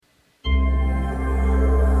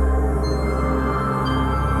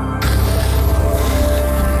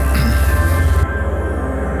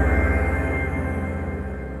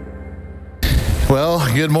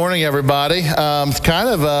Good morning, everybody. It's kind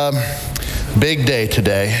of a big day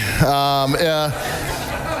today.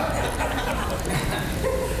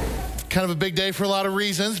 Kind of a big day for a lot of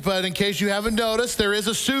reasons, but in case you haven't noticed, there is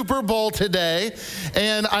a Super Bowl today,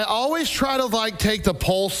 and I always try to take the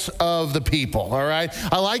pulse of the people, all right?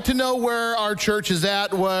 I like to know where our church is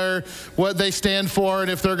at, what they stand for,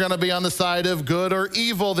 and if they're going to be on the side of good or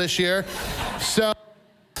evil this year. So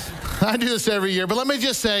I do this every year, but let me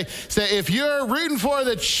just say if you're rooting for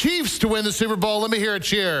the Chiefs to win the Super Bowl, let me hear a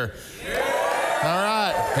cheer. Yeah. All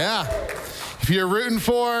right, yeah. If you're rooting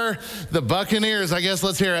for the Buccaneers, I guess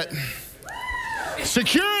let's hear it.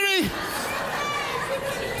 Security!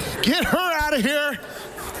 Get her out of here.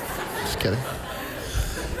 Just kidding.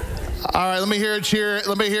 All right, let me hear a cheer.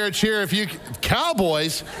 Let me hear a cheer if you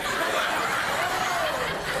Cowboys.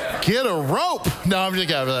 Get a rope. No, I'm just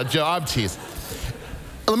kidding. Joe, I'm teasing.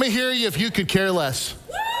 Let me hear you if you could care less.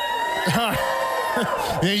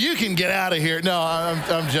 You can get out of here. No,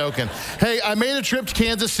 I'm joking. Hey, I made a trip to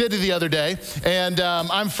Kansas City the other day, and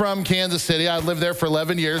I'm from Kansas City. I lived there for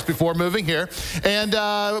 11 years before moving here. And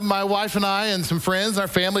my wife and I and some friends, our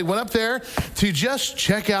family, went up there to just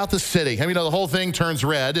check out the city. I mean, the whole thing turns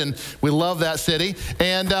red, and we love that city.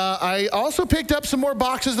 And I also picked up some more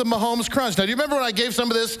boxes of Mahomes Crunch. Now, do you remember when I gave some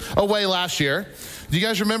of this away last year? Do you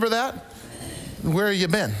guys remember that? Where have you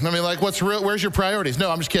been? I mean, where's your priorities? No,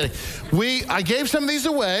 I'm just kidding. I gave some of these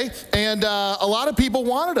away, and a lot of people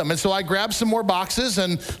wanted them. And so I grabbed some more boxes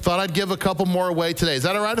and thought I'd give a couple more away today. Is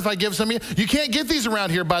that all right if I give some of you? You can't get these around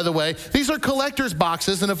here, by the way. These are collector's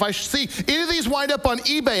boxes, and if I see any of these wind up on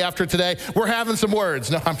eBay after today, we're having some words.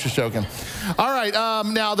 No, I'm just joking. All right,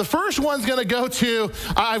 now the first one's going to go to,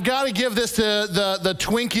 I've got to give this to the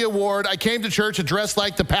Twinkie Award. I came to church dressed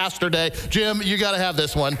like the pastor day. Jim, you got to have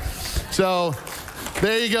this one. So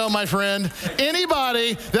there you go, my friend.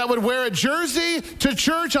 Anybody that would wear a jersey to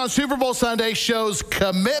church on Super Bowl Sunday shows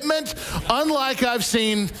commitment unlike I've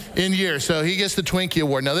seen in years. So he gets the Twinkie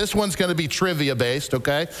Award. Now, this one's going to be trivia-based,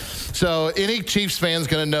 okay? So any Chiefs fan's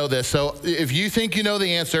going to know this. So if you think you know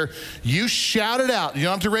the answer, you shout it out. You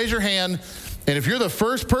don't have to raise your hand. And if you're the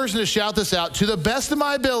first person to shout this out, to the best of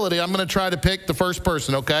my ability, I'm going to try to pick the first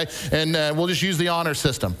person, okay? And we'll just use the honor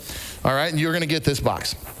system, all right? And you're going to get this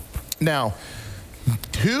box. Now,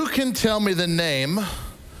 who can tell me the name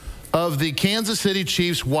of the Kansas City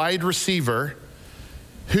Chiefs wide receiver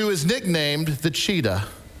who is nicknamed the Cheetah?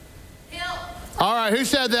 Hill. All right, who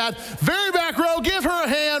said that? Very back row, give her a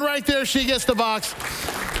hand right there. She gets the box.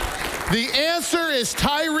 The answer is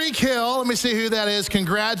Tyreek Hill. Let me see who that is.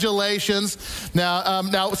 Congratulations. Now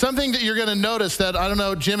something that you're going to notice that, I don't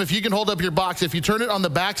know, Jim, if you can hold up your box. If you turn it on the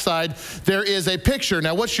backside, there is a picture.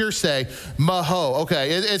 Now, what's yours say? Maho.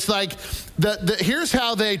 Okay, it's like, here's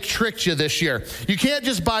how they tricked you this year. You can't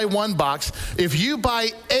just buy one box. If you buy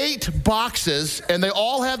 8 boxes and they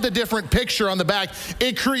all have the different picture on the back,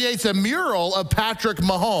 it creates a mural of Patrick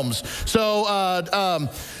Mahomes. So,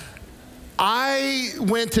 I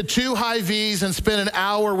went to 2 Hy-Vees and spent an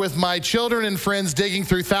hour with my children and friends digging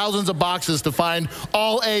through thousands of boxes to find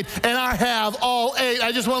all 8, and I have all 8.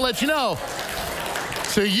 I just want to let you know.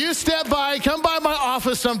 So you step by, come by my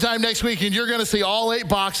office sometime next week, and you're going to see all 8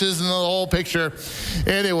 boxes and the whole picture.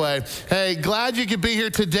 Anyway, hey, glad you could be here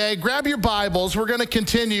today. Grab your Bibles. We're going to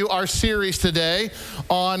continue our series today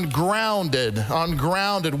on Grounded.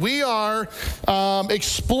 We are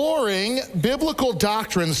exploring biblical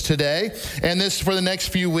doctrines today, and this for the next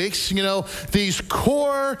few weeks. You know, these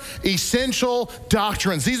core, essential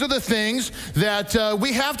doctrines. These are the things that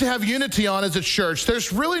we have to have unity on as a church.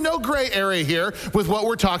 There's really no gray area here with what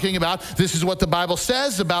we're talking about. This is what the Bible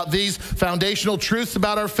says about these foundational truths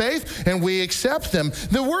about our faith, and we accept them.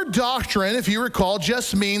 The word doctrine, if you recall,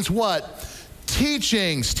 just means what?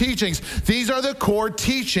 Teachings. These are the core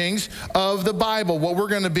teachings of the Bible, what we're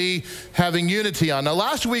going to be having unity on. Now,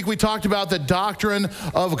 last week we talked about the doctrine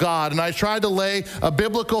of God, and I tried to lay a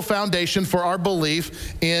biblical foundation for our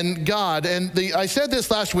belief in God. And I said this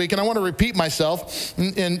last week, and I want to repeat myself,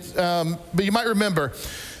 but you might remember.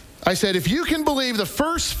 I said, if you can believe the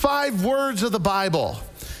first 5 words of the Bible,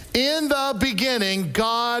 in the beginning,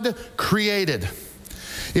 God created.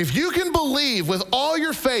 If you can believe with all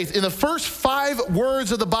your faith in the first 5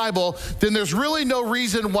 words of the Bible, then there's really no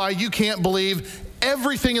reason why you can't believe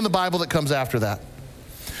everything in the Bible that comes after that.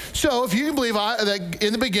 So if you can believe that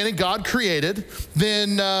in the beginning God created, then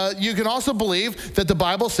you can also believe that the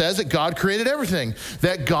Bible says that God created everything,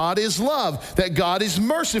 that God is love, that God is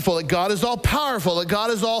merciful, that God is all powerful, that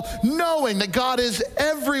God is all knowing, that God is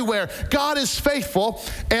everywhere, God is faithful,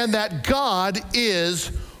 and that God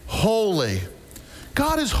is holy.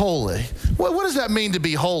 God is holy. What does that mean to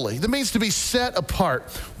be holy? That means to be set apart.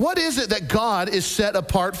 What is it that God is set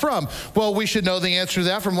apart from? Well, we should know the answer to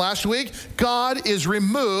that from last week. God is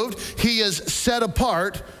removed. He is set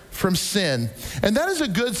apart from sin. And that is a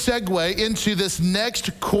good segue into this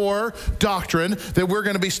next core doctrine that we're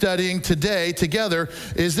going to be studying today together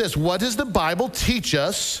is this. What does the Bible teach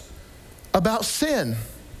us about sin?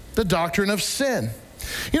 The doctrine of sin.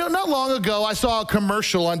 You know, not long ago, I saw a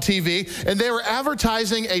commercial on TV, and they were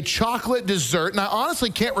advertising a chocolate dessert, and I honestly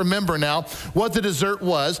can't remember now what the dessert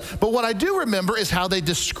was, but what I do remember is how they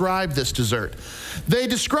described this dessert. They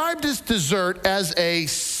described this dessert as a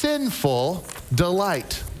sinful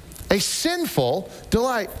delight. A sinful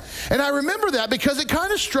delight. And I remember that because it kind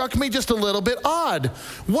of struck me just a little bit odd.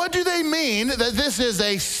 What do they mean that this is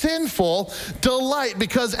a sinful delight?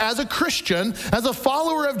 Because as a Christian, as a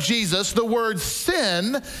follower of Jesus, the words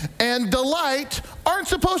sin and delight aren't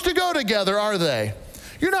supposed to go together, are they?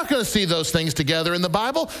 You're not going to see those things together in the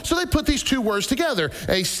Bible, so they put these two words together,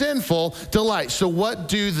 a sinful delight. So what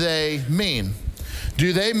do they mean?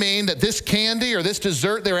 Do they mean that this candy or this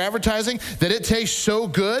dessert they're advertising, that it tastes so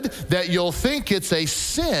good that you'll think it's a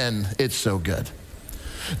sin it's so good?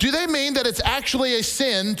 Do they mean that it's actually a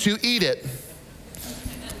sin to eat it?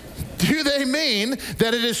 Do they mean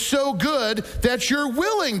that it is so good that you're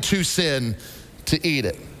willing to sin to eat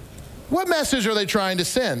it? What message are they trying to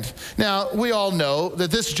send? Now, we all know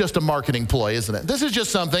that this is just a marketing ploy, isn't it? This is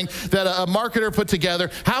just something that a marketer put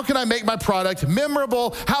together. How can I make my product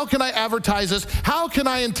memorable? How can I advertise this? How can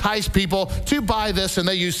I entice people to buy this? And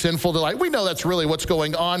they use sinful delight. We know that's really what's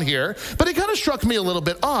going on here. But it kind of struck me a little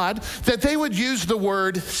bit odd that they would use the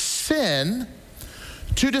word sin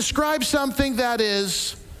to describe something that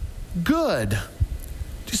is good. Do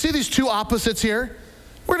you see these two opposites here?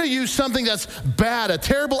 We're going to use something that's bad, a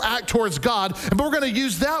terrible act towards God, but we're going to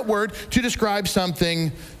use that word to describe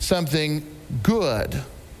something good.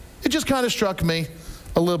 It just kind of struck me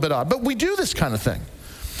a little bit odd. But we do this kind of thing.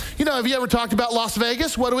 You know, have you ever talked about Las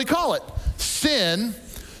Vegas? What do we call it? Sin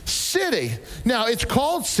City. Now, it's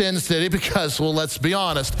called Sin City because, well, let's be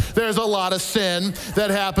honest, there's a lot of sin that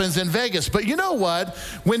happens in Vegas. But you know what?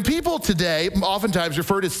 When people today oftentimes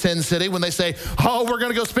refer to Sin City, when they say, oh, we're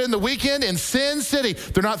going to go spend the weekend in Sin City,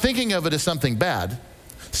 they're not thinking of it as something bad.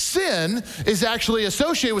 Sin is actually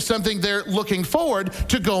associated with something they're looking forward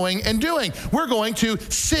to going and doing. We're going to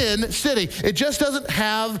Sin City. It just doesn't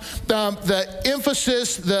have the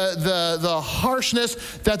emphasis, the harshness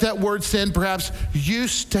that word sin perhaps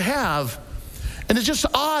used to have. And it's just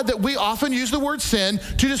odd that we often use the word sin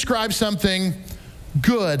to describe something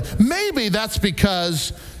good. Maybe that's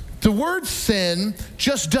because the word sin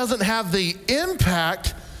just doesn't have the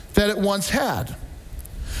impact that it once had.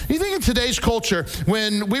 You think in today's culture,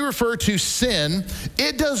 when we refer to sin,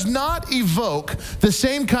 it does not evoke the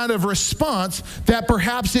same kind of response that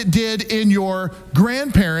perhaps it did in your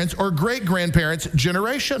grandparents' or great-grandparents'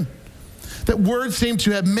 generation. That word seemed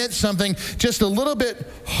to have meant something just a little bit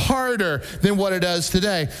harder than what it does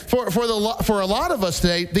today. For a lot of us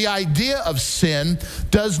today, the idea of sin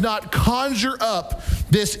does not conjure up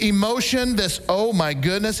this emotion, this, oh my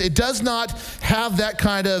goodness. It does not have that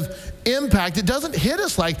kind of impact. It doesn't hit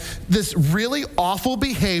us like this really awful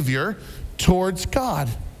behavior towards God.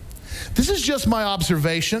 This is just my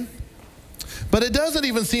observation, but it doesn't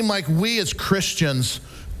even seem like we as Christians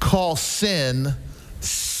call sin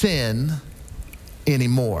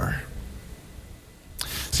anymore.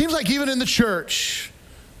 Seems like even in the church,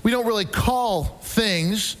 we don't really call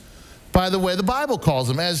things by the way the Bible calls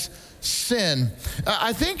them, as sin.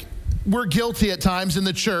 I think we're guilty at times in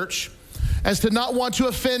the church as to not want to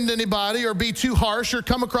offend anybody or be too harsh or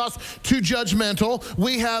come across too judgmental.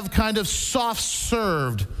 We have kind of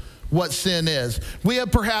soft-served what sin is. We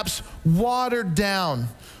have perhaps watered down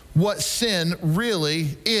what sin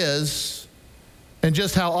really is and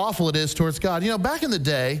just how awful it is towards God. You know, back in the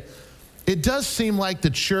day, it does seem like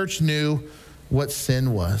the church knew what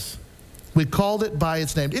sin was. We called it by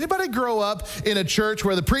its name. Anybody grow up in a church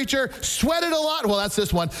where the preacher sweated a lot? Well, that's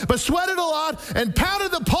this one. But sweated a lot and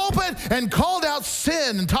pounded the pulpit and called out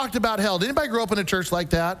sin and talked about hell. Did anybody grow up in a church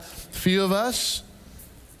like that? A few of us.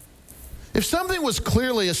 If something was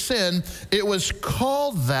clearly a sin, it was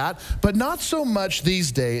called that, but not so much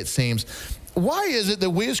these days, it seems. Why is it that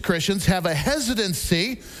we as Christians have a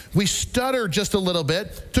hesitancy, we stutter just a little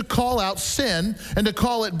bit, to call out sin and to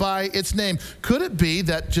call it by its name? Could it be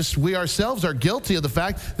that just we ourselves are guilty of the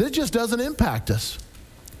fact that it just doesn't impact us?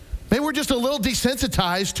 Maybe we're just a little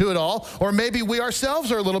desensitized to it all, or maybe we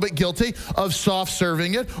ourselves are a little bit guilty of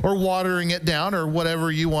soft-serving it or watering it down or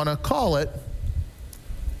whatever you want to call it.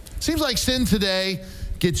 Seems like sin today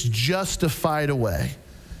gets justified away.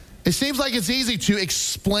 It seems like it's easy to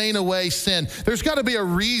explain away sin. There's got to be a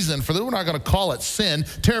reason for that. We're not going to call it sin,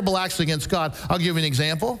 terrible acts against God. I'll give you an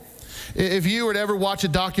example. If you were to ever watch a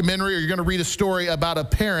documentary or you're going to read a story about a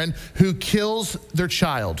parent who kills their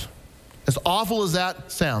child, as awful as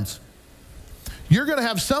that sounds, you're going to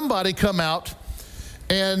have somebody come out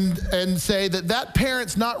and say that that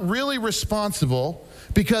parent's not really responsible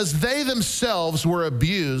because they themselves were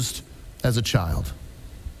abused as a child.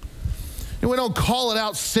 And we don't call it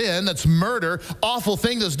out sin, that's murder, awful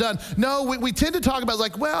thing that's done. No, we tend to talk about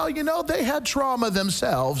like, well, you know, they had trauma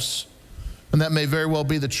themselves. And that may very well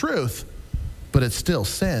be the truth, but it's still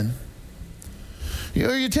sin. You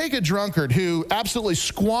know, you take a drunkard who absolutely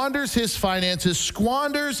squanders his finances,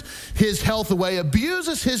 squanders his health away,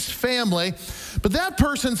 abuses his family, but that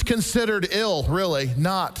person's considered ill, really,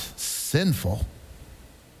 not sinful.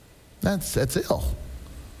 That's ill.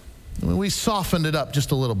 I mean, we softened it up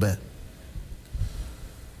just a little bit.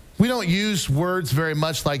 We don't use words very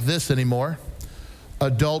much like this anymore.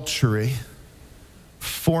 Adultery,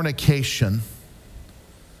 fornication.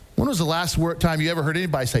 When was the last time you ever heard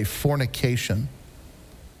anybody say fornication?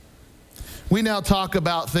 We now talk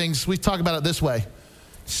about things, we talk about it this way.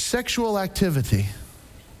 Sexual activity.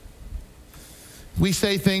 We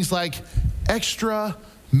say things like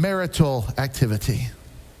extramarital activity.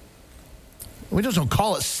 We just don't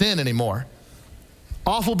call it sin anymore.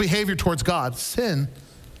 Awful behavior towards God, sin.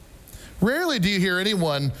 Rarely do you hear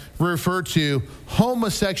anyone refer to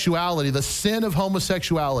homosexuality, the sin of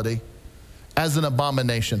homosexuality, as an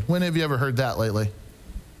abomination. When have you ever heard that lately?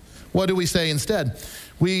 What do we say instead?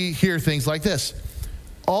 We hear things like this: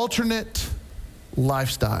 alternate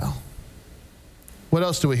lifestyle. What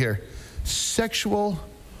else do we hear? Sexual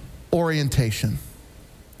orientation.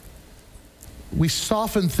 We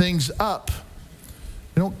soften things up.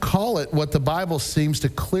 We don't call it what the Bible seems to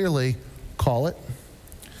clearly call it.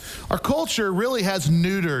 Our culture really has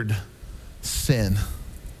neutered sin.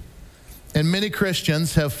 And many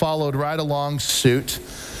Christians have followed right along suit.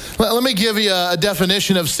 Let me give you a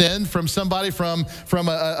definition of sin from somebody from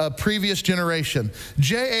a previous generation.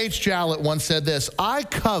 J.H. Jallett once said this: I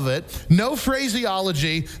covet no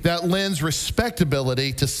phraseology that lends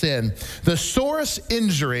respectability to sin. The sorest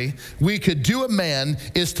injury we could do a man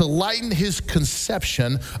is to lighten his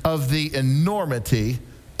conception of the enormity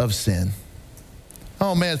of sin.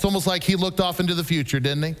 Oh man, it's almost like he looked off into the future,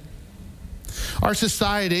 didn't he? Our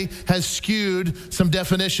society has skewed some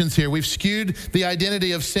definitions here. We've skewed the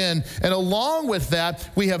identity of sin. And along with that,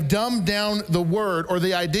 we have dumbed down the word or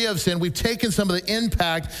the idea of sin. We've taken some of the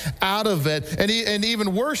impact out of it. And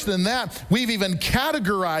even worse than that, we've even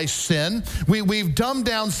categorized sin. We've dumbed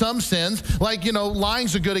down some sins. Like, you know,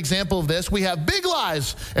 lying's a good example of this. We have big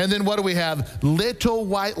lies. And then what do we have? Little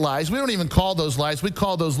white lies. We don't even call those lies. We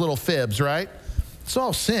call those little fibs, right? It's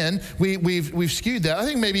all sin. We've skewed that. I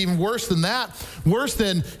think maybe even worse than that, worse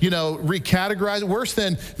than, recategorizing, worse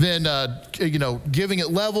than giving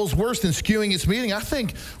it levels, worse than skewing its meaning. I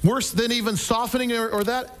think worse than even softening or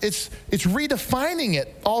that, it's redefining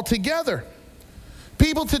it altogether.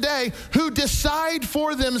 People today who decide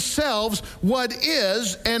for themselves what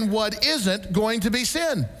is and what isn't going to be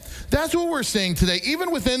sin. That's what we're seeing today,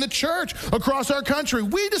 even within the church across our country.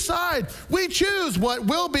 We decide, we choose what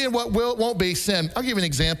will be and what won't be sin. I'll give you an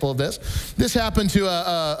example of this. This happened to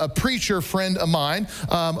a preacher friend of mine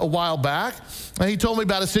a while back. He told me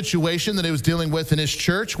about a situation that he was dealing with in his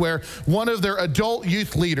church where one of their adult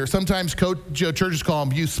youth leaders, sometimes churches call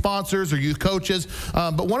them youth sponsors or youth coaches,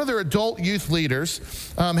 but one of their adult youth leaders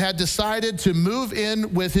had decided to move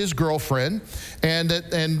in with his girlfriend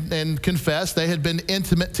and confess they had been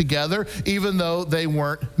intimate together, even though they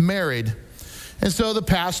weren't married. And so the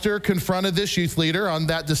pastor confronted this youth leader on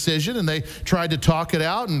that decision, and they tried to talk it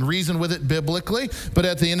out and reason with it biblically. But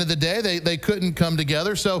at the end of the day, they couldn't come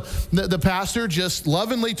together. So the pastor just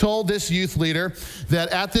lovingly told this youth leader that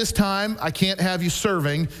at this time, I can't have you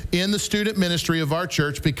serving in the student ministry of our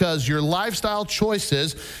church because your lifestyle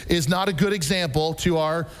choices is not a good example to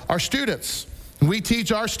our students. We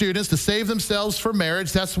teach our students to save themselves for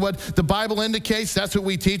marriage. That's what the Bible indicates. That's what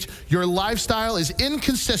we teach. Your lifestyle is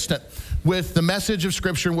inconsistent with the message of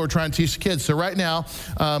Scripture and what we're trying to teach the kids. So right now,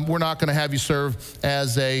 we're not going to have you serve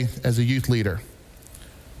as a youth leader.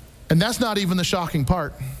 And that's not even the shocking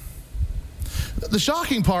part. The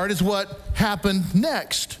shocking part is what happened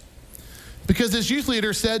next. Because this youth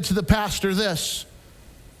leader said to the pastor this.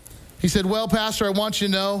 He said, well, Pastor, I want you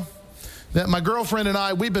to know that my girlfriend and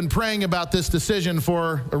I, we've been praying about this decision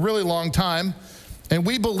for a really long time, and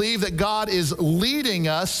we believe that God is leading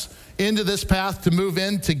us into this path to move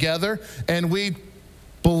in together, and we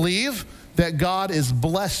believe that God is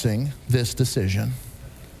blessing this decision.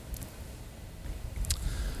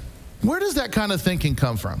 Where does that kind of thinking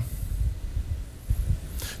come from?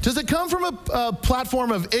 Does it come from a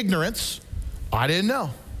platform of ignorance? I didn't know.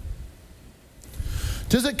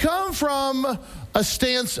 Does it come from a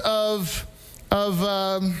stance of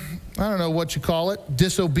I don't know what you call it,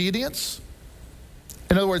 disobedience?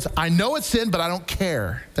 In other words, I know it's sin, but I don't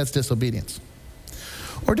care. That's disobedience.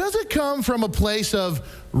 Or does it come from a place of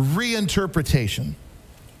reinterpretation?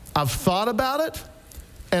 I've thought about it,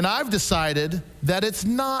 and I've decided that it's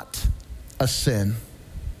not a sin.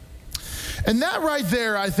 And that right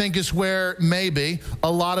there, I think, is where maybe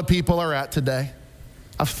a lot of people are at today.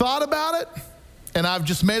 I've thought about it, and I've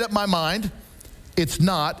just made up my mind. It's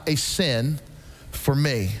not a sin for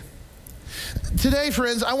me. Today,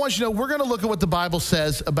 friends, I want you to know we're going to look at what the Bible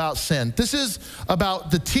says about sin. This is about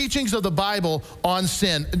the teachings of the Bible on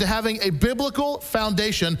sin, and having a biblical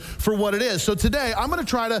foundation for what it is. So today, I'm going to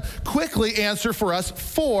try to quickly answer for us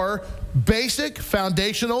 4 basic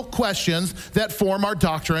foundational questions that form our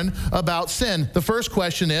doctrine about sin. The first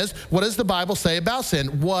question is, what does the Bible say about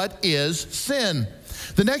sin? What is sin?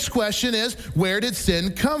 The next question is, where did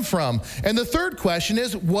sin come from? And the third question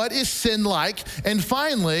is, what is sin like? And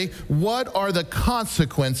finally, what are the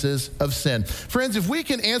consequences of sin? Friends, if we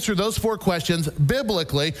can answer those 4 questions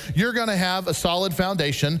biblically, you're going to have a solid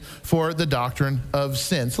foundation for the doctrine of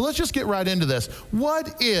sin. So let's just get right into this.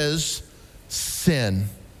 What is sin?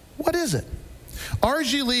 What is it?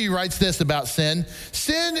 R.G. Lee writes this about sin.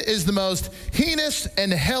 Sin is the most heinous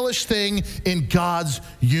and hellish thing in God's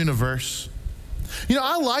universe. You know,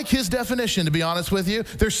 I like his definition, to be honest with you.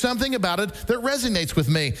 There's something about it that resonates with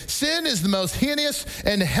me. Sin is the most heinous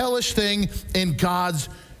and hellish thing in God's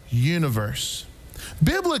universe.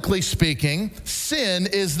 Biblically speaking, sin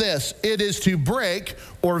is this. It is to break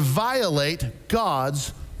or violate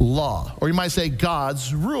God's law, or you might say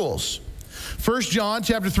God's rules. 1 John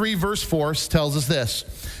chapter 3, verse 4 tells us this.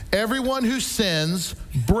 Everyone who sins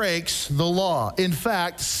breaks the law. In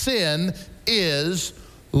fact, sin is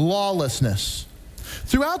lawlessness.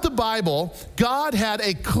 Throughout the Bible, God had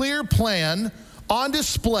a clear plan on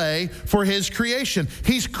display for his creation.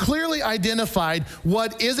 He's clearly identified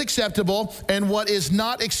what is acceptable and what is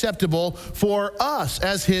not acceptable for us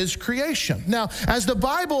as his creation. Now, as the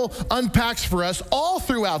Bible unpacks for us all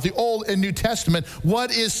throughout the Old and New Testament,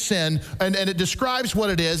 what is sin, and it describes what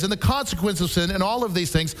it is and the consequence of sin and all of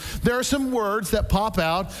these things, there are some words that pop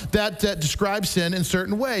out that describe sin in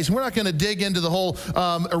certain ways. We're not going to dig into the whole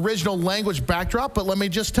original language backdrop, but let me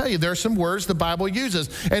just tell you, there are some words the Bible uses.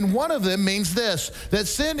 And one of them means this, that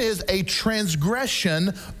sin is a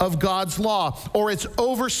transgression of God's law, or it's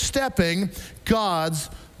overstepping God's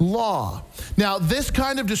law. Now, this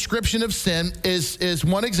kind of description of sin is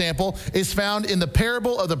one example, is found in the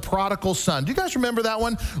parable of the prodigal son. Do you guys remember that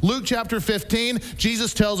one? Luke chapter 15,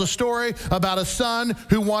 Jesus tells a story about a son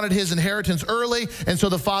who wanted his inheritance early, and so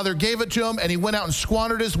the father gave it to him, and he went out and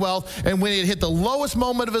squandered his wealth, and when he had hit the lowest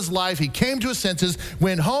moment of his life, he came to his senses,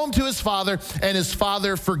 went home to his father, and his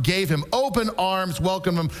father forgave him. Open arms,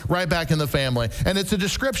 welcomed him right back in the family. And it's a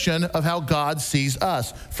description of how God sees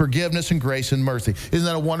us, forgiveness and grace and mercy. Isn't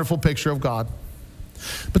that a wonderful picture of God?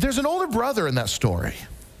 But there's an older brother in that story.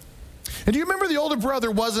 And do you remember the older brother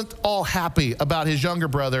wasn't all happy about his younger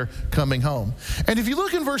brother coming home? And if you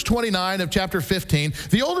look in verse 29 of chapter 15,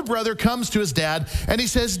 the older brother comes to his dad and he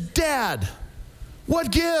says, "Dad,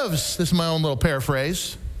 what gives?" This is my own little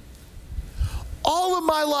paraphrase. "All of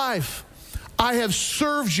my life I have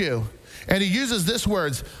served you." And he uses this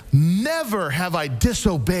words, "Never have I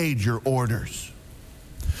disobeyed your orders."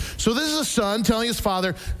 So this is a son telling his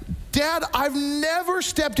father, "Dad, I've never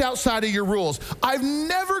stepped outside of your rules. I've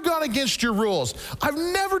never gone against your rules. I've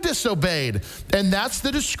never disobeyed." And that's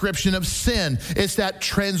the description of sin. It's that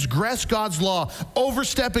transgress God's law,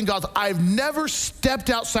 overstepping God's. I've never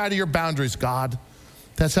stepped outside of your boundaries, God.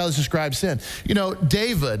 That's how this describes sin. You know,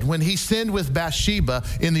 David, when he sinned with Bathsheba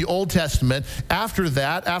in the Old Testament, after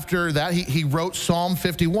that, he wrote Psalm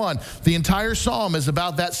 51. The entire psalm is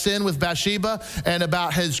about that sin with Bathsheba and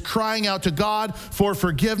about his crying out to God for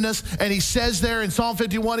forgiveness. And he says there in Psalm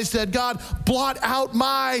 51, he said, "God, blot out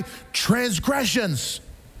my transgressions."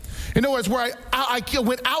 In other words, where I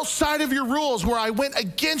went outside of your rules, where I went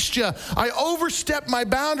against you, I overstepped my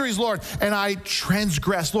boundaries, Lord, and I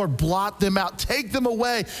transgressed. Lord, blot them out, take them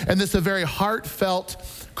away. And this is a very heartfelt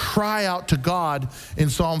cry out to God in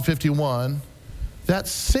Psalm 51. That's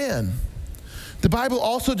sin. The Bible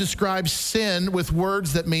also describes sin with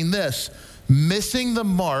words that mean this: missing the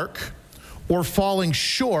mark or falling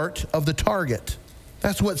short of the target.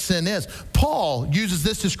 That's what sin is. Paul uses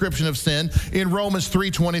this description of sin in Romans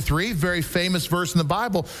 3:23, very famous verse in the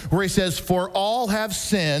Bible, where he says, "For all have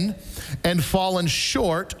sinned and fallen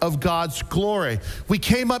short of God's glory." We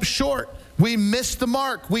came up short. We missed the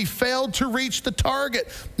mark. We failed to reach the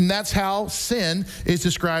target. And that's how sin is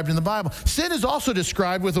described in the Bible. Sin is also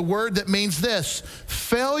described with a word that means this: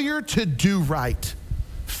 failure to do right.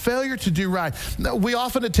 Failure to do right. Now, we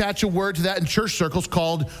often attach a word to that in church circles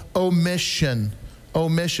called omission.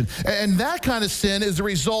 Omission. And that kind of sin is the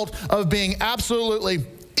result of being absolutely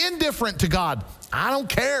indifferent to God. I don't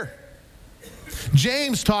care.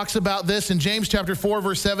 James talks about this in James chapter 4,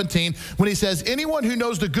 verse 17, when he says, anyone who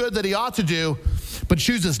knows the good that he ought to do, but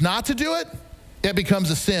chooses not to do it, it becomes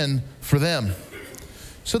a sin for them.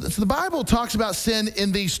 So the Bible talks about sin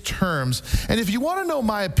in these terms. And if you want to know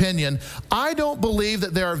my opinion, I don't believe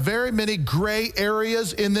that there are very many gray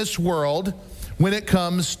areas in this world when it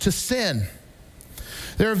comes to sin.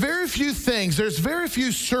 There are very few things, there's very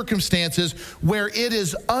few circumstances where it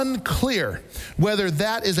is unclear whether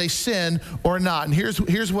that is a sin or not. And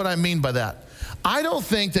here's what I mean by that. I don't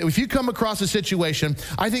think that if you come across a situation,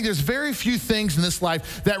 I think there's very few things in this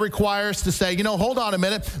life that require us to say, hold on a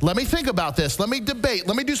minute, let me think about this, let me debate,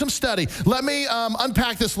 let me do some study, let me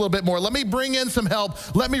unpack this a little bit more, let me bring in some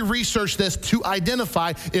help, let me research this to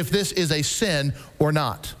identify if this is a sin or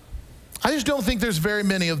not. I just don't think there's very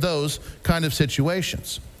many of those kind of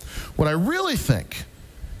situations. What I really think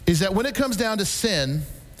is that when it comes down to sin,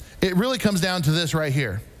 it really comes down to this right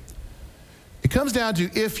here. It comes down to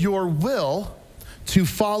if your will to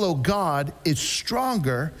follow God is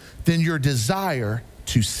stronger than your desire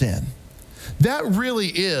to sin. That really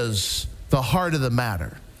is the heart of the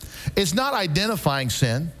matter. It's not identifying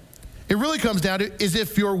sin. It really comes down to is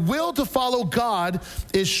if your will to follow God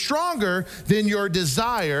is stronger than your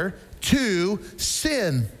desire to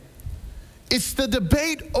sin. It's the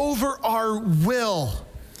debate over our will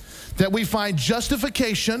that we find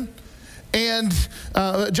justification and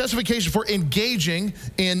justification for engaging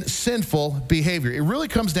in sinful behavior. It really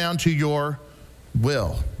comes down to your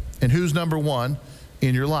will and who's number one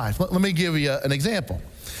in your life. Let me give you an example.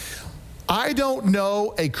 I don't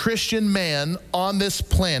know a Christian man on this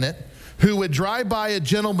planet who would drive by a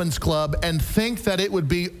gentleman's club and think that it would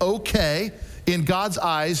be okay in God's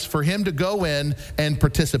eyes for him to go in and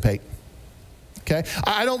participate. Okay?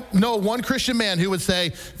 I don't know one Christian man who would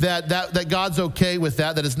say that God's okay with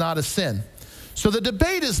that it's not a sin. So the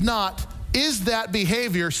debate is not, is that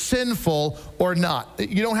behavior sinful or not?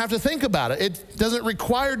 You don't have to think about it. It doesn't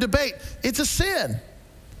require debate. It's a sin.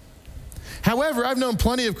 However, I've known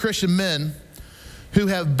plenty of Christian men who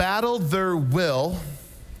have battled their will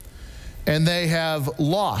and they have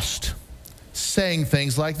lost, saying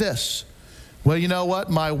things like this. Well, you know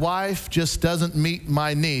what? My wife just doesn't meet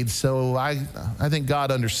my needs, so I think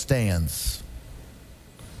God understands.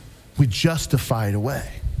 We justify it away.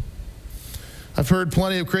 I've heard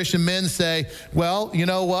plenty of Christian men say, well, you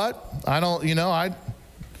know what? I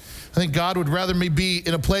think God would rather me be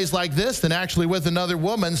in a place like this than actually with another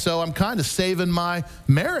woman, so I'm kind of saving my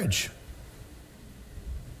marriage.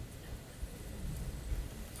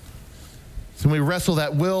 So when we wrestle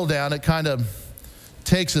that will down, it kind of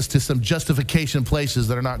takes us to some justification places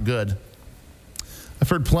that are not good. I've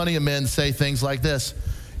heard plenty of men say things like this: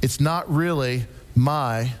 it's not really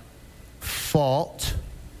my fault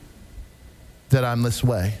that I'm this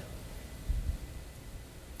way.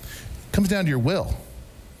 It comes down to your will.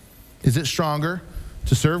 Is it stronger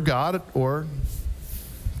to serve God or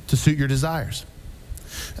to suit your desires?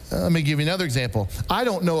 Let me give you another example. I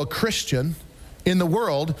don't know a Christian in the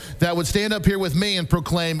world that would stand up here with me and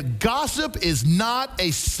proclaim gossip is not a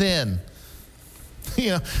sin.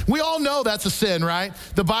 We all know that's a sin, right?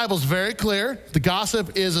 The Bible's very clear. The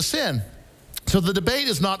gossip is a sin. So the debate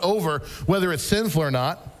is not over whether it's sinful or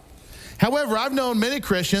not. However, I've known many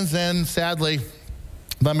Christians, and sadly,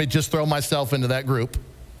 let me just throw myself into that group,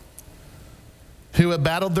 who have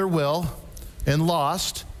battled their will and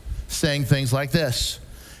lost, saying things like this: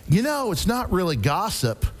 it's not really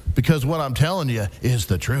gossip, because what I'm telling you is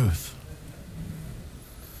the truth.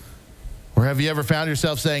 Or have you ever found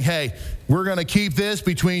yourself saying, hey, we're going to keep this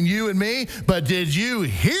between you and me, but did you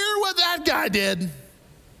hear what that guy did?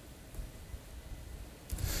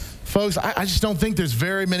 Folks, I just don't think there's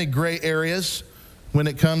very many gray areas when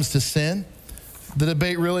it comes to sin. The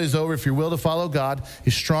debate really is over if your will to follow God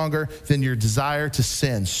is stronger than your desire to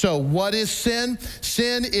sin. So what is sin?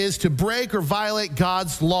 Sin is to break or violate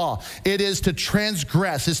God's law. It is to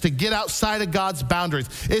transgress. It's to get outside of God's boundaries.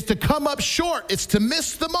 It's to come up short. It's to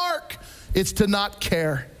miss the mark. It's to not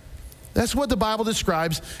care. That's what the Bible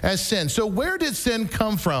describes as sin. So where did sin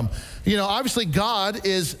come from? Obviously God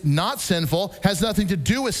is not sinful, has nothing to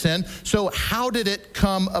do with sin. So how did it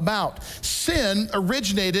come about? Sin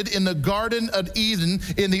originated in the Garden of Eden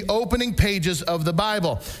in the opening pages of the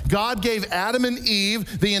Bible. God gave Adam and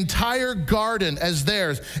Eve the entire garden as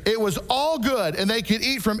theirs. It was all good, and they could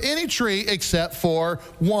eat from any tree except for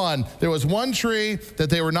one. There was one tree that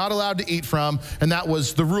they were not allowed to eat from, and that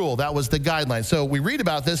was the rule. That was the guideline. So we read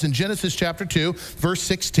about this in Genesis chapter 2, verse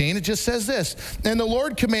 16. It just says this, "And the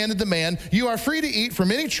Lord commanded the man, you are free to eat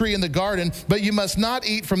from any tree in the garden, but you must not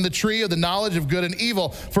eat from the tree of the knowledge of good and evil.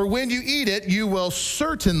 For when you eat it, you will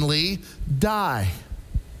certainly die."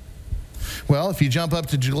 Well, if you jump up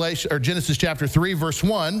to Genesis chapter 3, verse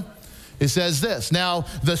 1, it says this, "Now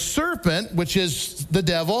the serpent," which is the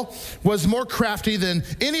devil, "was more crafty than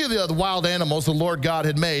any of the other wild animals the Lord God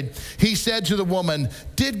had made. He said to the woman,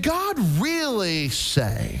 'Did God really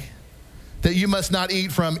say that you must not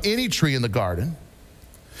eat from any tree in the garden?'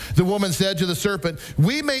 The woman said to the serpent,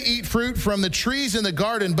 'We may eat fruit from the trees in the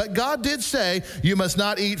garden, but God did say you must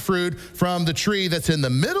not eat fruit from the tree that's in the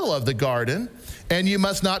middle of the garden, and you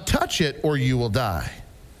must not touch it or you will die.'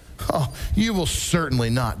 'Oh, you will certainly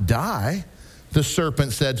not die,' the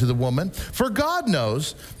serpent said to the woman, 'for God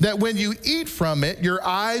knows that when you eat from it, your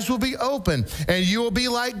eyes will be open, and you will be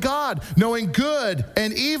like God, knowing good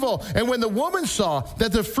and evil.' And when the woman saw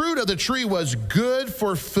that the fruit of the tree was good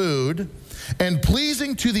for food and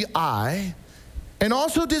pleasing to the eye, and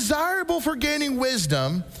also desirable for gaining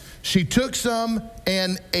wisdom, she took some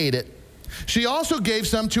and ate it. She also gave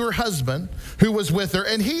some to her husband who was with her,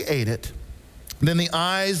 and he ate it. Then the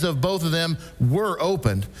eyes of both of them were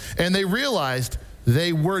opened, and they realized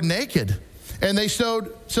they were naked. And they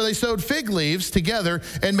sewed fig leaves together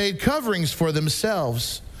and made coverings for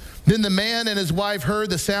themselves. Then the man and his wife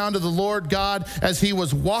heard the sound of the Lord God as he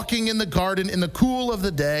was walking in the garden in the cool of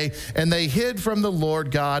the day, and they hid from the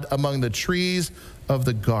Lord God among the trees of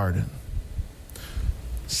the garden."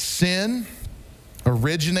 Sin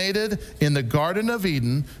originated in the Garden of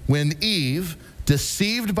Eden when Eve,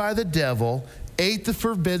 deceived by the devil, ate the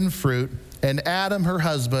forbidden fruit, and Adam, her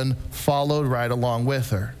husband, followed right along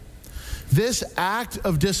with her. This act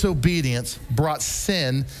of disobedience brought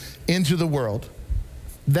sin into the world.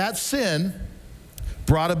 That sin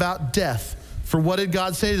brought about death. For what did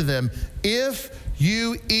God say to them? "If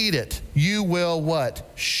you eat it, you will" what?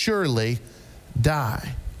 "Surely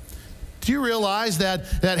die." Do you realize that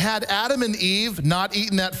had Adam and Eve not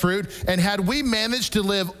eaten that fruit, and had we managed to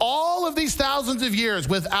live all of these thousands of years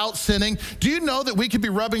without sinning, do you know that we could be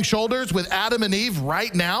rubbing shoulders with Adam and Eve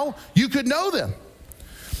right now? You could know them.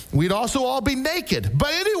 We'd also all be naked.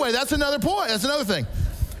 But anyway, that's another point. That's another thing.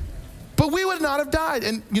 But we would not have died.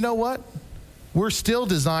 And you know what? We're still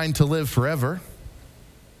designed to live forever.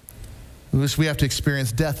 We have to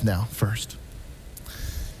experience death now first.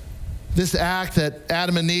 This act that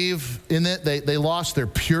Adam and Eve, in it, they lost their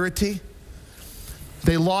purity.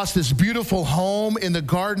 They lost this beautiful home in the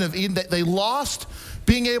Garden of Eden. They lost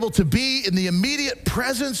being able to be in the immediate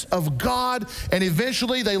presence of God, and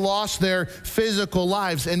eventually they lost their physical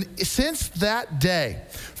lives. And since that day,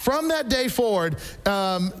 from that day forward,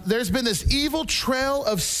 there's been this evil trail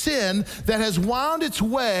of sin that has wound its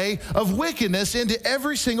way of wickedness into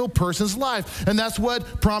every single person's life. And that's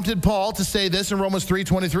what prompted Paul to say this in Romans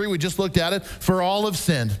 3:23. We just looked at it. "For all have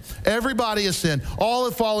sinned." Everybody has sinned. All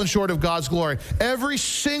have fallen short of God's glory. Every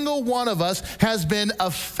single one of us has been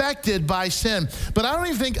affected by sin. But I don't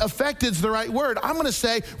even think affected is the right word. I'm going to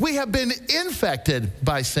say we have been infected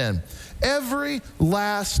by sin. Every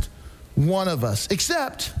last one of us,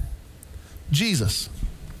 except Jesus.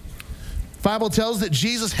 The Bible tells that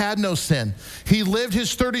Jesus had no sin. He lived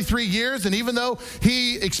his 33 years, and even though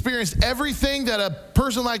he experienced everything that a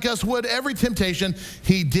person like us would, every temptation,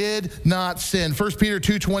 he did not sin. 1 Peter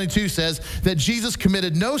 2:22 says that Jesus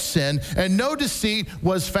committed no sin, and no deceit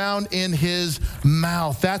was found in his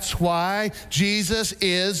mouth. That's why Jesus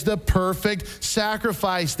is the perfect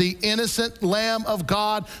sacrifice, the innocent Lamb of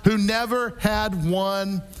God who never had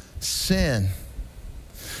one sin.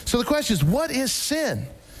 So the question is, what is sin?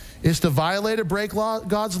 It's to violate or break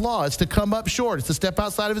God's law. It's to come up short. It's to step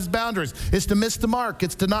outside of his boundaries. It's to miss the mark.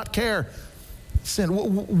 It's to not care. Sin.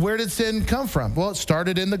 Where did sin come from? Well, it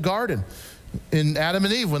started in the garden, in Adam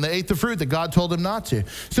and Eve, when they ate the fruit that God told them not to.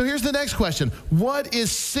 So here's the next question. What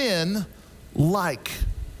is sin like?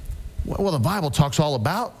 Well, the Bible talks all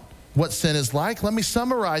about what sin is like. Let me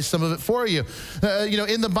summarize some of it for you.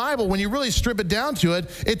 In the Bible, when you really strip it down to it,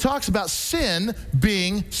 it talks about sin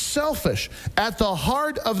being selfish. At the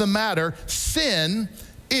heart of the matter, sin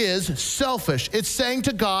is selfish. It's saying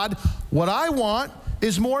to God, what I want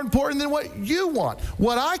is more important than what you want.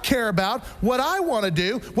 What I care about, what I want to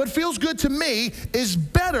do, what feels good to me is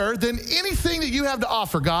better than anything that you have to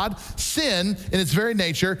offer, God. Sin, in its very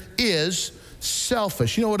nature, is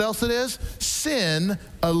selfish. You know what else it is? Sin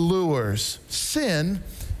allures. Sin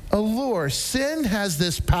allures. Sin has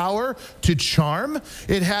this power to charm.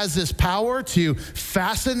 It has this power to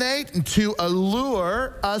fascinate and to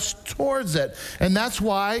allure us towards it. And that's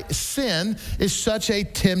why sin is such a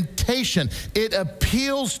temptation. It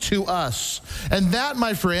appeals to us. And that,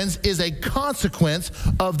 my friends, is a consequence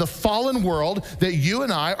of the fallen world that you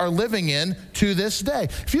and I are living in to this day.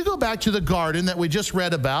 If you go back to the garden that we just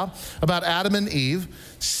read about Adam and Eve,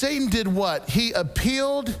 Satan did what? He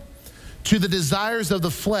appealed to the desires of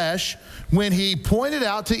the flesh when he pointed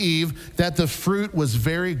out to Eve that the fruit was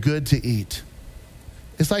very good to eat.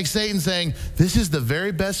 It's like Satan saying, this is the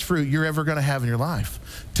very best fruit you're ever going to have in your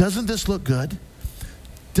life. Doesn't this look good?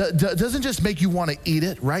 Doesn't just make you want to eat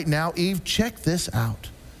it right now, Eve? Check this out.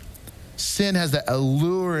 Sin has that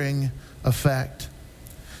alluring effect.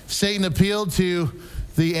 Satan appealed to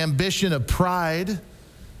the ambition of pride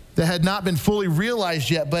that had not been fully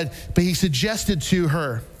realized yet, but he suggested to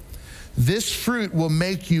her, this fruit will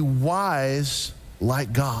make you wise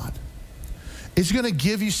like God. It's going to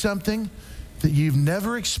give you something that you've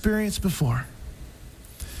never experienced before.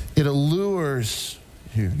 It allures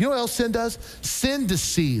you. You know what else sin does? Sin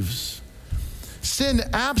deceives. Sin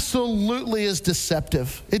absolutely is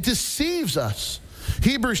deceptive. It deceives us.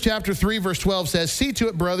 Hebrews chapter 3, verse 12 says, see to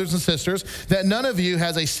it, brothers and sisters, that none of you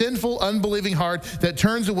has a sinful, unbelieving heart that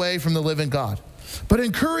turns away from the living God. But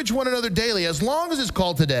encourage one another daily, as long as it's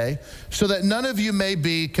called today, so that none of you may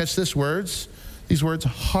be, catch these words,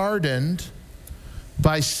 hardened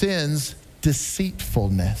by sin's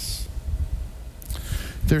deceitfulness.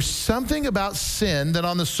 There's something about sin that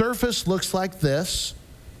on the surface looks like this,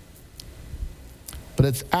 but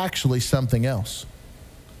it's actually something else.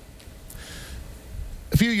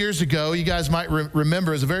 A few years ago, you guys might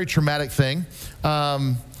remember, it was a very traumatic thing.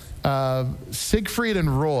 Siegfried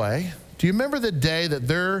and Roy, do you remember the day that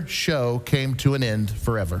their show came to an end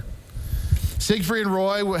forever? Siegfried and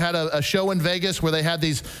Roy had a show in Vegas where they had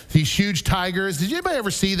these huge tigers. Did anybody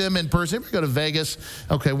ever see them in person? Ever go to Vegas?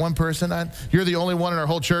 Okay, one person. You're the only one in our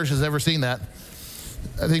whole church has ever seen that.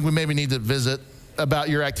 I think we maybe need to visit about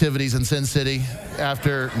your activities in Sin City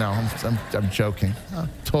after. No, I'm joking. I'm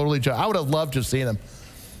totally joking. I would have loved to have seen them.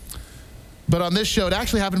 But on this show, it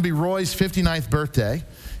actually happened to be Roy's 59th birthday.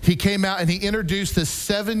 He came out and he introduced this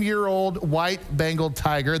 7-year-old white Bengal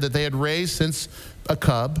tiger that they had raised since a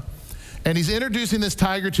cub. And he's introducing this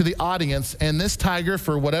tiger to the audience, and this tiger,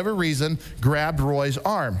 for whatever reason, grabbed Roy's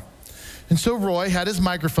arm. And so Roy had his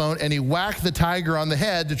microphone and he whacked the tiger on the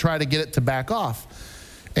head to try to get it to back off.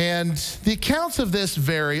 And the accounts of this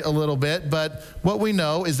vary a little bit, but what we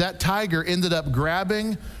know is that tiger ended up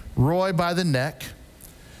grabbing Roy by the neck.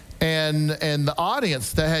 And the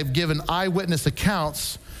audience that have given eyewitness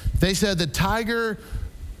accounts, they said the tiger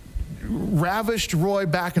ravished Roy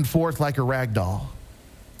back and forth like a rag doll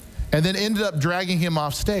and then ended up dragging him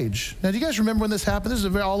off stage. Now, do you guys remember when this happened? This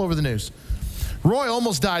is all over the news. Roy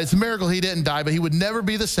almost died. It's a miracle he didn't die, but he would never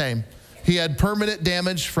be the same. He had permanent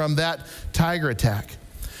damage from that tiger attack.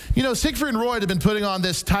 You know, Siegfried and Roy had been putting on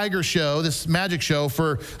this tiger show, this magic show,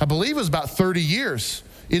 for, I believe it was about 30 years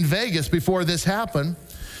in Vegas before this happened.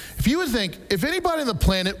 If you would think, if anybody on the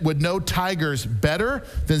planet would know tigers better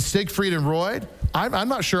than Siegfried and Roy, I'm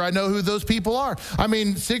not sure I know who those people are. I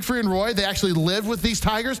mean, Siegfried and Roy, they actually lived with these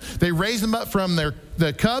tigers. They raised them up from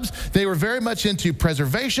the cubs. They were very much into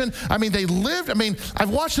preservation. I mean, they lived, I've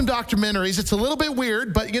watched some documentaries. It's a little bit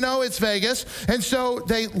weird, but you know, it's Vegas. And so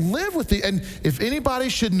they live with and if anybody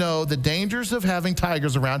should know the dangers of having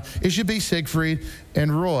tigers around, it should be Siegfried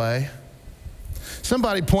and Roy.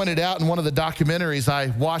 Somebody pointed out in one of the documentaries I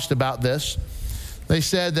watched about this, they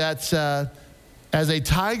said that as a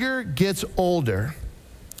tiger gets older,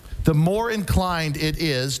 the more inclined it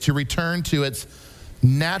is to return to its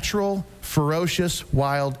natural, ferocious,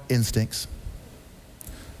 wild instincts.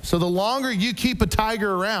 So the longer you keep a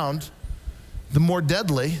tiger around, the more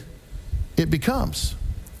deadly it becomes.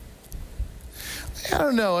 I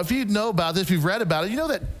don't know if you know about this, if you've read about it, you know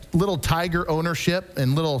that little tiger ownership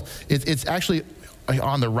and it's actually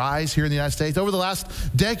on the rise here in the United States. Over the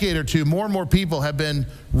last decade or two, more and more people have been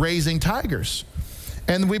raising tigers.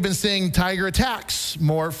 And we've been seeing tiger attacks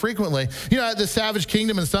more frequently. You know, at the Savage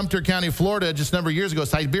Kingdom in Sumter County, Florida, just a number of years ago, a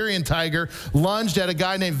Siberian tiger lunged at a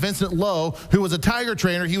guy named Vincent Lowe, who was a tiger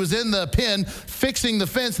trainer. He was in the pen fixing the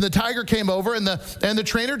fence, and the tiger came over, and the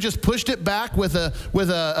trainer just pushed it back with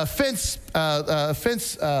a fence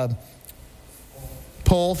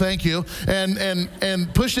pole, thank you,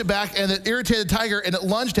 and pushed it back, and it irritated the tiger, and it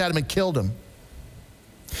lunged at him and killed him.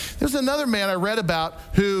 There's another man I read about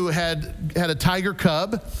who had a tiger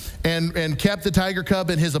cub and kept the tiger cub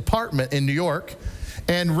in his apartment in New York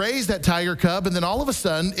and raised that tiger cub, and then all of a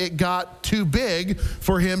sudden it got too big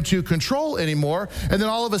for him to control anymore, and then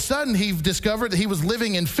all of a sudden he discovered that he was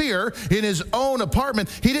living in fear in his own apartment.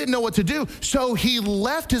 He didn't know what to do, so he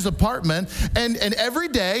left his apartment, and every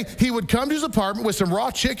day he would come to his apartment with some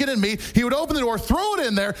raw chicken and meat. He would open the door, throw it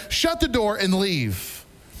in there, shut the door, and leave.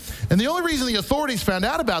 And the only reason the authorities found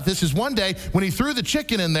out about this is one day when he threw the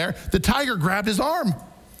chicken in there, the tiger grabbed his arm.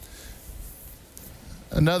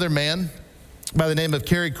 Another man by the name of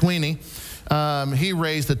Kerry Queenie, he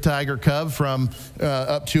raised a tiger cub from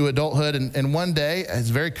up to adulthood, and one day, he's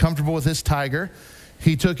very comfortable with this tiger,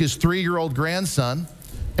 he took his 3-year-old grandson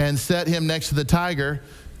and set him next to the tiger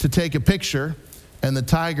to take a picture, and the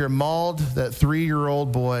tiger mauled that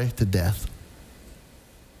 3-year-old boy to death.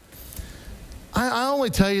 I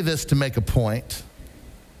only tell you this to make a point.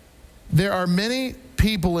 There are many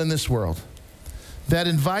people in this world that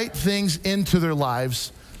invite things into their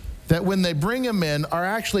lives that when they bring them in are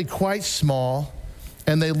actually quite small,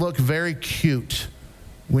 and they look very cute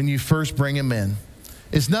when you first bring them in.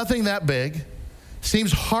 It's nothing that big,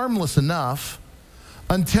 seems harmless enough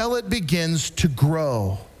until it begins to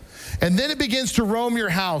grow. And then it begins to roam your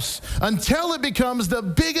house until it becomes the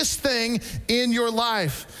biggest thing in your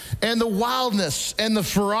life. And the wildness and the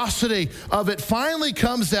ferocity of it finally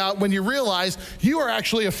comes out when you realize you are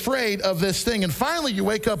actually afraid of this thing. And finally you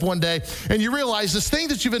wake up one day and you realize this thing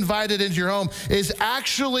that you've invited into your home is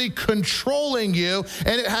actually controlling you,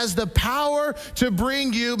 and it has the power to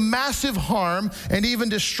bring you massive harm and even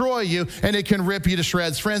destroy you, and it can rip you to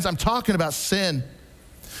shreds. Friends, I'm talking about sin.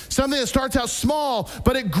 Something that starts out small,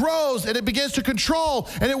 but it grows and it begins to control,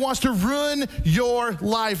 and it wants to ruin your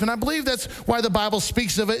life. And I believe that's why the Bible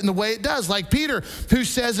speaks of it in the way it does. Like Peter, who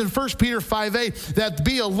says in 1 Peter 5:8, that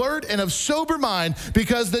be alert and of sober mind,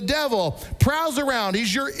 because the devil prowls around.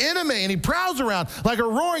 He's your enemy, and he prowls around like a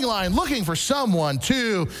roaring lion looking for someone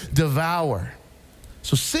to devour.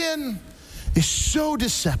 So sin is so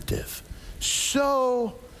deceptive,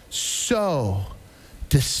 so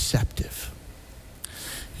deceptive.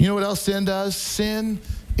 You know what else sin does? Sin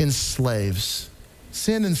enslaves.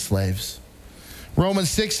 Sin enslaves. Romans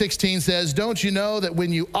 6:16 says, don't you know that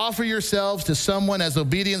when you offer yourselves to someone as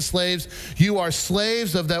obedient slaves, you are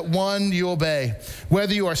slaves of that one you obey,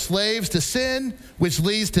 whether you are slaves to sin, which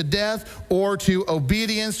leads to death, or to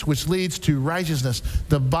obedience, which leads to righteousness.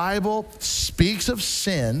 The Bible speaks of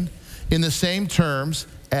sin in the same terms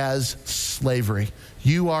as slavery.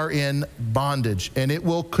 You are in bondage, and it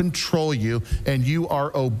will control you, and you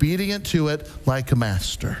are obedient to it like a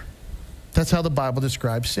master. That's how the Bible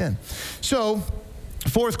describes sin. So,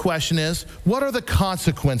 fourth question is, what are the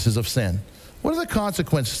consequences of sin? What are the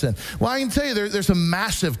consequences of sin? Well, I can tell you there's some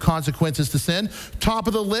massive consequences to sin. Top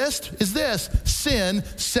of the list is this: sin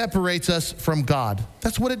separates us from God.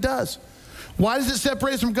 That's what it does. Why does it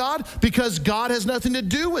separate us from God? Because God has nothing to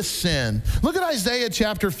do with sin. Look at Isaiah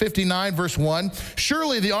chapter 59, verse 1.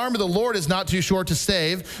 Surely the arm of the Lord is not too short to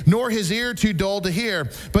save, nor his ear too dull to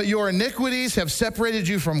hear. But your iniquities have separated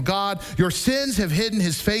you from God. Your sins have hidden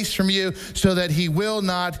his face from you, so that he will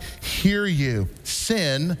not hear you.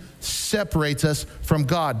 Sin separates us from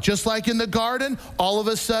God. Just like in the garden, all of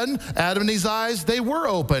a sudden, Adam and Eve's eyes, they were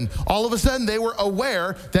open. All of a sudden, they were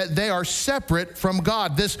aware that they are separate from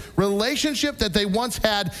God. This relationship that they once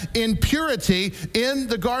had in purity in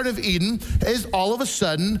the Garden of Eden is all of a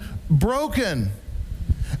sudden broken.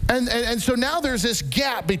 And so now there's this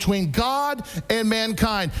gap between God and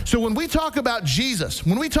mankind. So when we talk about Jesus,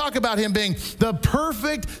 when we talk about him being the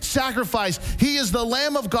perfect sacrifice, he is the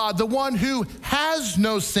Lamb of God, the one who has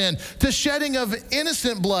no sin, the shedding of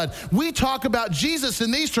innocent blood. We talk about Jesus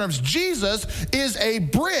in these terms. Jesus is a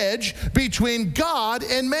bridge between God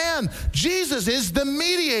and man. Jesus is the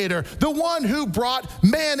mediator, the one who brought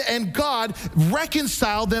man and God,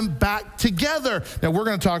 reconciled them back together. Now we're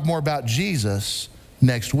going to talk more about Jesus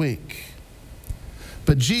next week.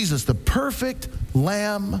 But Jesus, the perfect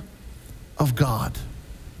Lamb of God,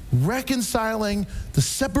 reconciling the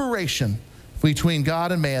separation between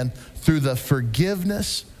God and man through the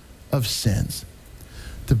forgiveness of sins.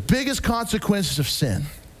 The biggest consequences of sin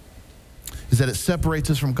is that it separates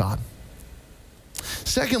us from God.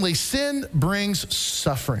 Secondly, sin brings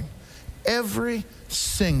suffering every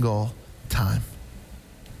single time.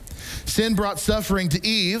 Sin brought suffering to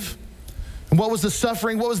Eve. And what was the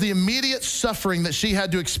suffering? What was the immediate suffering that she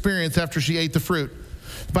had to experience after she ate the fruit?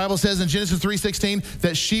 The Bible says in Genesis 3:16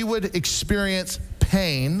 that she would experience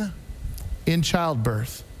pain in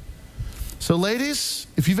childbirth. So ladies,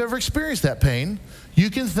 if you've ever experienced that pain, you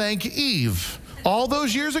can thank Eve all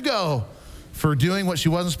those years ago for doing what she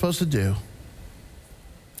wasn't supposed to do.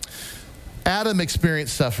 Adam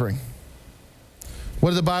experienced suffering. What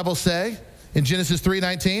did the Bible say in Genesis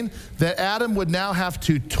 3:19? That Adam would now have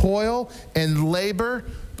to toil and labor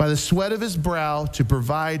by the sweat of his brow to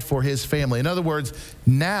provide for his family. In other words,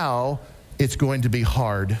 now it's going to be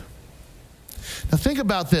hard. Now think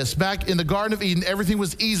about this. Back in the Garden of Eden, everything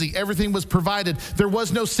was easy. Everything was provided. There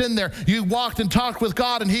was no sin there. You walked and talked with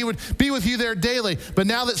God, and he would be with you there daily. But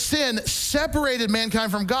now that sin separated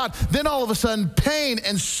mankind from God, then all of a sudden pain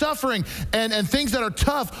and suffering and things that are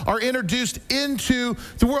tough are introduced into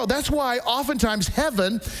the world. That's why oftentimes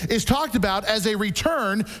heaven is talked about as a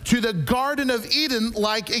return to the Garden of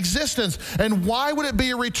Eden-like existence. And why would it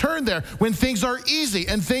be a return there when things are easy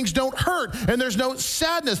and things don't hurt and there's no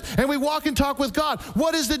sadness and we walk and talk with God?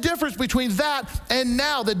 What is the difference between that and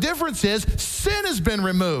now? The difference is sin has been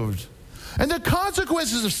removed. And the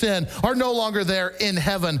consequences of sin are no longer there in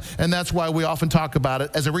heaven. And that's why we often talk about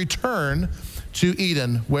it as a return to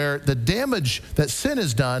Eden, where the damage that sin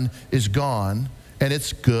has done is gone, and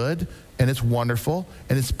it's good, and it's wonderful,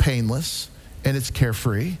 and it's painless, and it's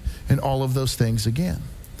carefree, and all of those things again.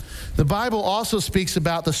 The Bible also speaks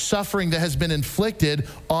about the suffering that has been inflicted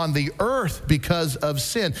on the earth because of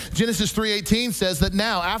sin. Genesis 3:18 says that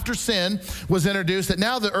now, after sin was introduced, that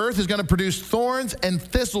now the earth is going to produce thorns and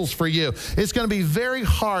thistles for you. It's going to be very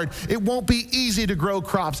hard. It won't be easy to grow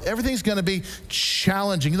crops. Everything's going to be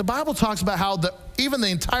challenging. The Bible talks about how even the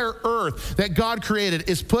entire earth that God created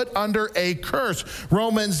is put under a curse.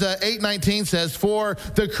 Romans 8:19 says, "For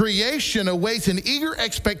the creation awaits an eager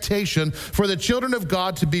expectation for the children of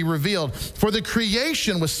God to be revealed. For the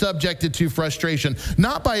creation was subjected to frustration,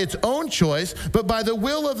 not by its own choice, but by the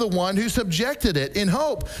will of the one who subjected it, in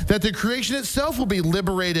hope that the creation itself will be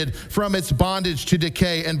liberated from its bondage to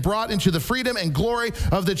decay and brought into the freedom and glory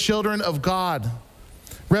of the children of God."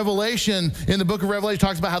 Revelation, in the book of Revelation,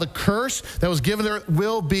 talks about how the curse that was given there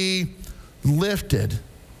will be lifted.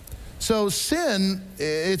 So sin,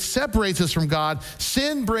 it separates us from God.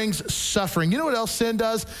 Sin brings suffering. You know what else sin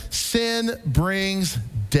does? Sin brings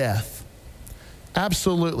death.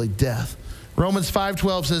 Absolutely, death. Romans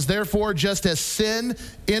 5:12 says, "Therefore, just as sin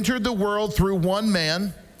entered the world through one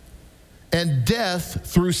man, and death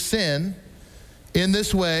through sin, in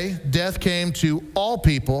this way death came to all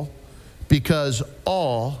people, because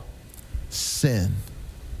all sin."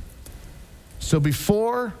 So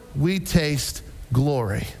before we taste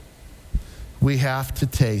glory, we have to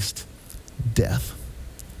taste death.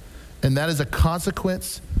 And that is a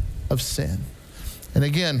consequence of sin. And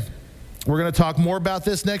again, we're going to talk more about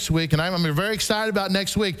this next week, and I'm very excited about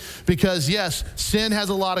next week because, yes, sin has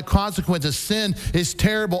a lot of consequences. Sin is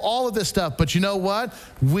terrible, all of this stuff. But you know what?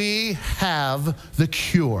 We have the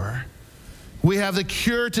cure. We have the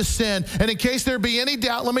cure to sin. And in case there be any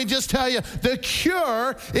doubt, let me just tell you, the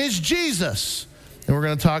cure is Jesus. And we're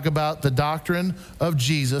going to talk about the doctrine of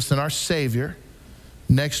Jesus and our Savior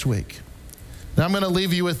next week. Now I'm going to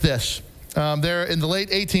leave you with this. There in the late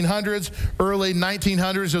 1800s, early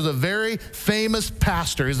 1900s, there was a very famous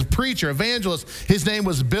pastor. He was a preacher, evangelist. His name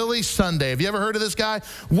was Billy Sunday. Have you ever heard of this guy?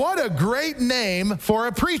 What a great name for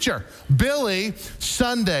a preacher, Billy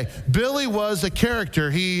Sunday. Billy was a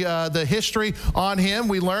character. The history on him,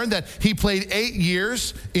 we learned that he played 8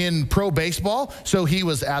 years in pro baseball, so he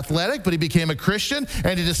was athletic, but he became a Christian,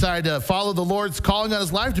 and he decided to follow the Lord's calling on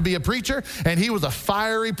his life to be a preacher, and he was a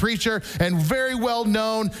fiery preacher and very well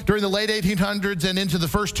known during the late 1800s and into the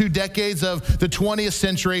first 2 decades of the 20th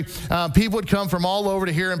century. People would come from all over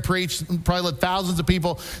to hear him preach, probably led thousands of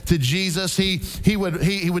people to Jesus. He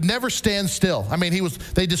would never stand still. I mean,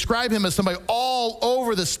 they describe him as somebody all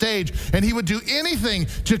over the stage, and he would do anything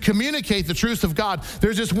to communicate the truth of God.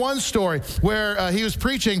 There's this one story where he was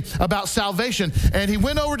preaching about salvation, and he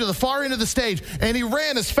went over to the far end of the stage, and he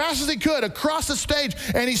ran as fast as he could across the stage,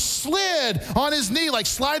 and he slid on his knee, like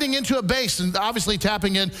sliding into a base, and obviously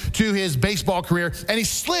tapping into his baseball career, and he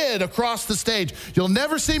slid across the stage. You'll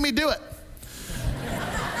never see me do it.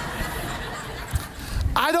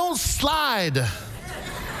 I don't slide.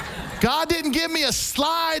 God didn't give me a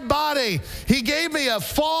slide body. He gave me a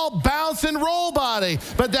fall, bounce, and roll body.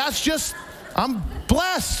 But that's just, I'm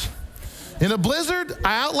blessed. In a blizzard,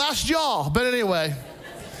 I outlast y'all. But anyway,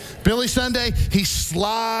 Billy Sunday, he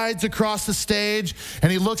slides across the stage,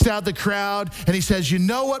 and he looks out the crowd, and he says, you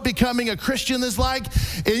know what becoming a Christian is like?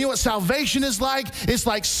 And you know what salvation is like? It's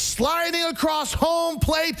like sliding across home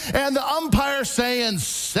plate and the umpire saying,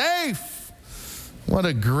 safe. What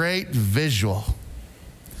a great visual.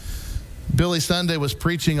 Billy Sunday was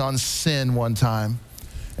preaching on sin one time,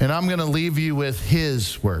 and I'm going to leave you with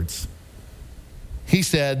his words. He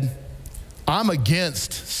said, I'm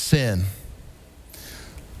against sin.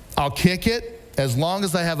 I'll kick it as long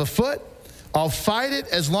as I have a foot. I'll fight it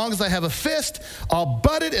as long as I have a fist. I'll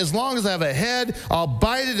butt it as long as I have a head. I'll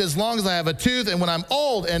bite it as long as I have a tooth. And when I'm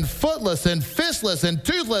old and footless and fistless and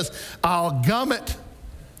toothless, I'll gum it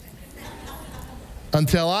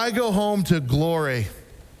until I go home to glory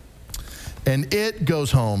and it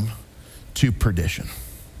goes home to perdition.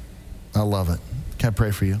 I love it. Can I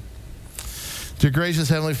pray for you? Dear gracious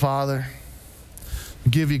Heavenly Father,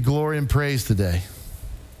 we give you glory and praise today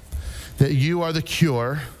that you are the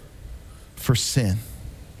cure for sin.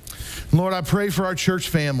 Lord, I pray for our church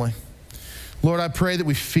family. Lord, I pray that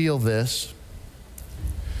we feel this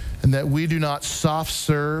and that we do not soft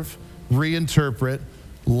serve, reinterpret,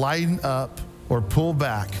 lighten up, or pull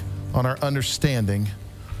back on our understanding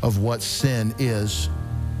of what sin is.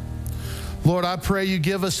 Lord, I pray you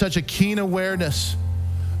give us such a keen awareness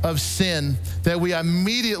of sin that we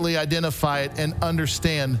immediately identify it and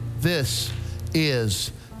understand this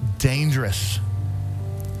is dangerous.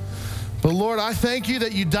 But Lord, I thank you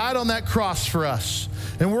that you died on that cross for us.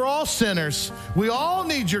 And we're all sinners. We all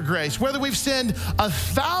need your grace, whether we've sinned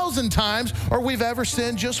 1,000 times or we've ever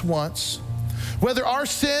sinned just once. Whether our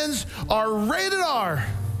sins are rated R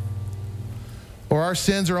or our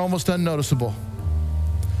sins are almost unnoticeable.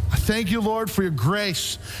 I thank you, Lord, for your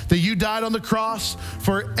grace, that you died on the cross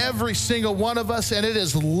for every single one of us, and it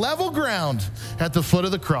is level ground at the foot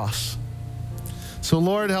of the cross. So,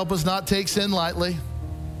 Lord, help us not take sin lightly.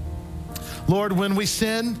 Lord, when we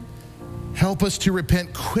sin, help us to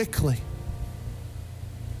repent quickly.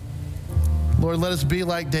 Lord, let us be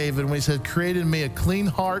like David when he said, create in me a clean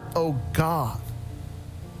heart, O God.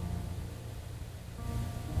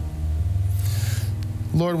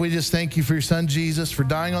 Lord, we just thank you for your son, Jesus, for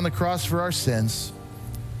dying on the cross for our sins,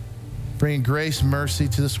 bringing grace, mercy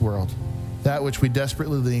to this world, that which we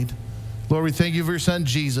desperately need. Lord, we thank you for your son,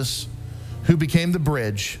 Jesus, who became the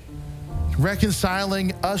bridge,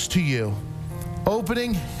 reconciling us to you,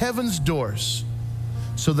 opening heaven's doors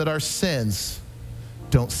so that our sins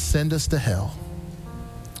don't send us to hell.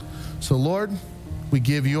 So, Lord, we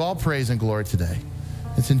give you all praise and glory today.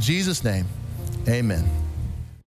 It's in Jesus' name, amen.